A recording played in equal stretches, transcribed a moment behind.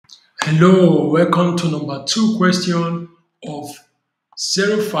Hello, welcome to number two question of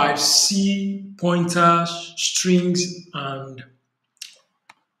 05C pointer strings and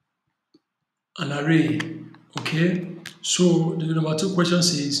an array. Okay, so the number two question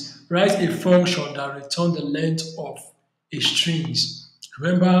says write a function that returns the length of a strings.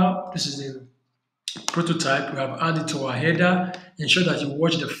 Remember, this is the prototype. We have added to our header. Ensure that you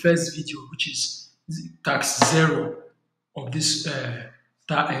watch the first video, which is task 0 of this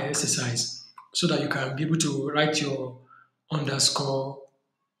exercise, so that you can be able to write your underscore,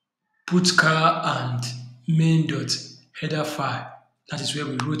 put char and main dot header file. That is where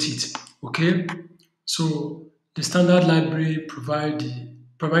we wrote it. Okay, so the standard library provide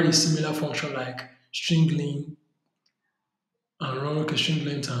a similar function like string length and run. Okay, string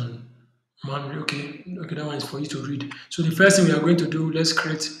length and man. Okay, that one is for you to read. So the first thing we are going to do, let's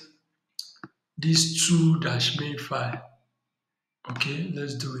create this 2 dash main file. Okay,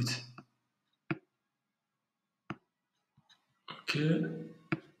 let's do it. Okay,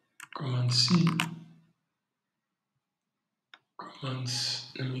 command C,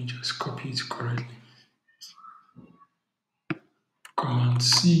 let me just copy it correctly. Command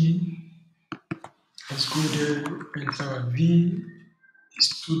C, let's go there, enter a V,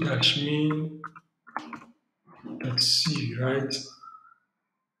 is 2 dash main dot C, right?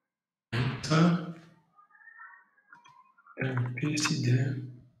 Enter, and paste it there.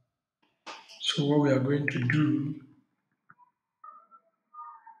 So what we are going to do,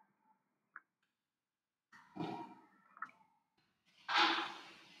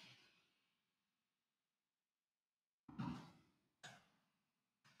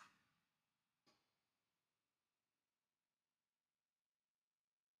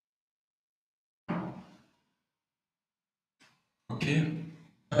 okay,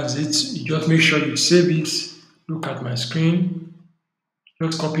 that's it. You just make sure you save it. Look at my screen.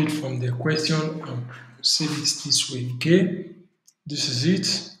 Just copy it from the question and save it this way. Okay, this is it.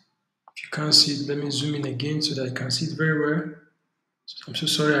 If you can't see it, let me zoom in again so that you can see it very well. I'm so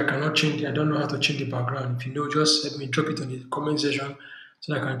sorry, I cannot change. I don't know how to change the background. If you know, just let me drop it on the comment section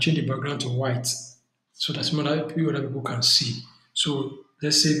so that I can change the background to white so that some other people can see. So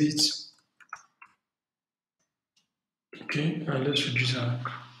let's save it. Okay, and let's reduce our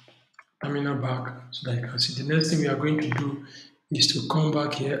terminal back so that you can see. The next thing we are going to do is to come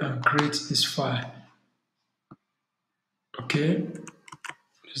back here and create this file. Okay,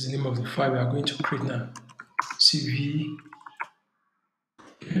 this is the name of the file we are going to create now. CV.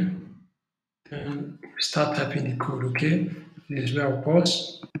 Okay, then start typing the code. Okay, this is where I'll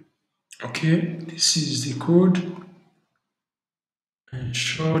pause. Okay, this is the code.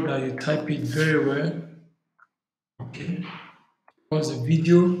 Ensure that you type it very well. Okay, pause the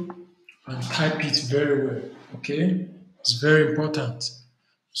video and type it very well. Okay, it's very important.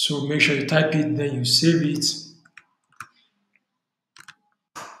 So make sure you type it, then you save it.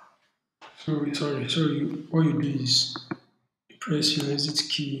 What you do is you press your exit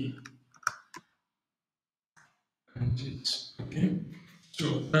key and it. Okay,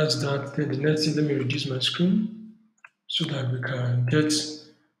 so that's that. Then the next thing, let me reduce my screen so that we can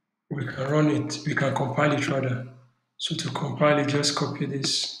run it, we can compile it rather. So to compile it, just copy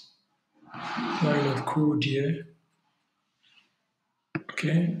this line of code here.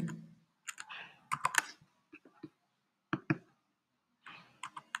 Okay.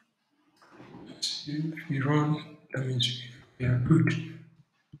 If we run, that means we are good.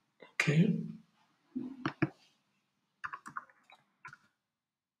 Okay.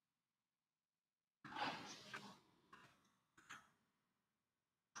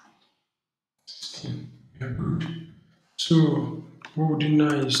 We are good. So what we do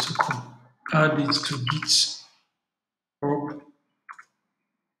now is to add it to Git up.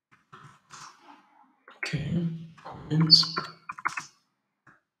 Okay. Comments.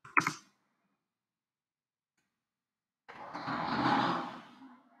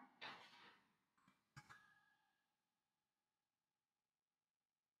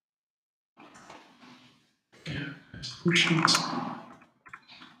 Yeah, let's push it.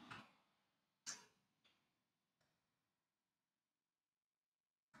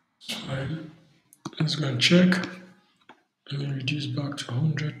 Fine. Let's go and check. Let me reduce back to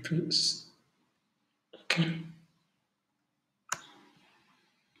 100 pace. Okay.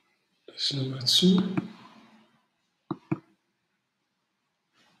 That's number 2.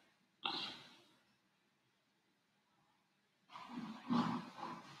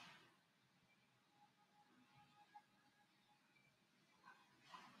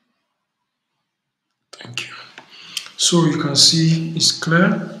 Thank you. So you can see it's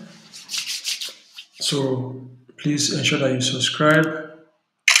clear. So please ensure that you subscribe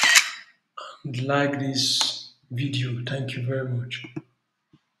and like this video. Thank you very much.